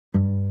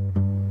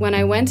When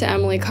I went to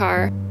Emily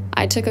Carr,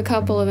 I took a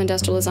couple of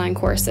industrial design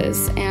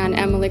courses, and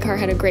Emily Carr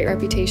had a great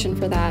reputation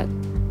for that.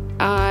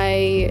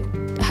 I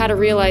had a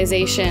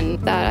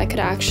realization that I could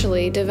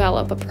actually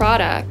develop a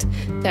product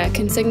that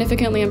can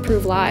significantly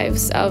improve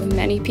lives of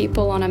many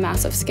people on a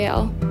massive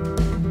scale.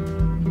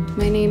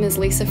 My name is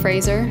Lisa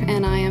Fraser,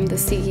 and I am the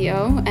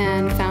CEO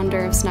and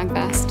founder of Snug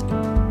Vest.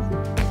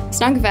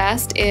 Snug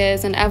Vest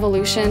is an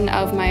evolution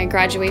of my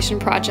graduation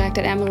project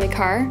at Emily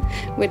Carr,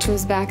 which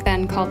was back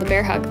then called the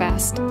Bear Hug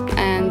Vest.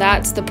 And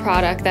that's the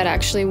product that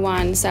actually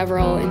won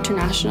several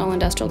international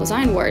industrial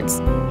design awards.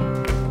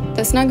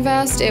 The Snug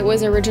Vest, it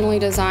was originally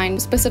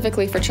designed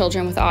specifically for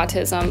children with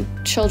autism.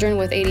 Children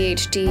with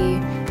ADHD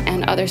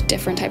and other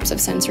different types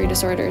of sensory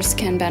disorders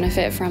can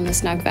benefit from the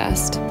Snug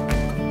Vest.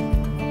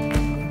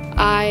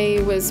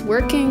 I was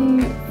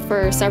working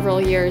for several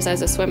years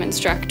as a swim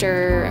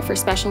instructor for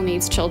special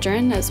needs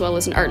children, as well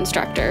as an art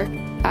instructor.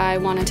 I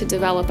wanted to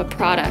develop a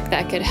product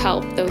that could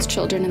help those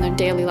children in their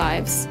daily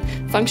lives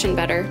function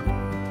better.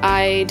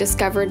 I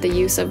discovered the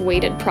use of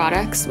weighted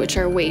products, which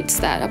are weights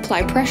that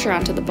apply pressure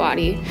onto the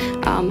body,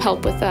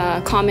 help with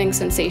a calming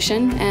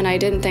sensation, and I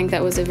didn't think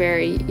that was a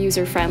very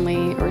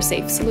user-friendly or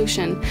safe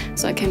solution.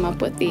 So I came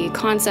up with the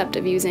concept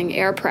of using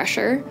air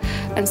pressure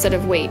instead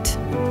of weight.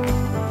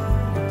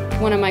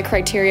 One of my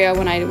criteria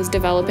when I was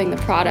developing the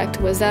product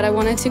was that I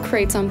wanted to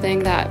create something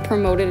that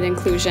promoted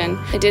inclusion.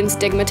 It didn't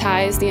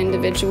stigmatize the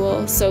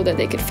individual so that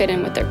they could fit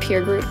in with their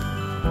peer group.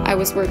 I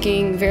was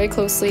working very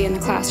closely in the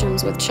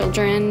classrooms with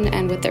children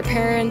and with their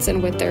parents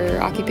and with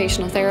their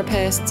occupational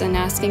therapists and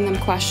asking them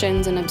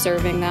questions and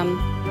observing them.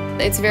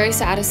 It's very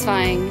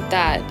satisfying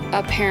that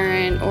a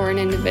parent or an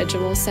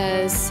individual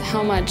says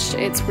how much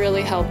it's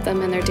really helped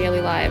them in their daily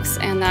lives,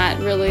 and that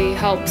really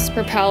helps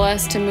propel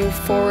us to move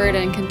forward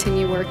and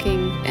continue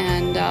working,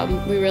 and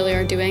we really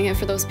are doing it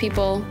for those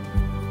people.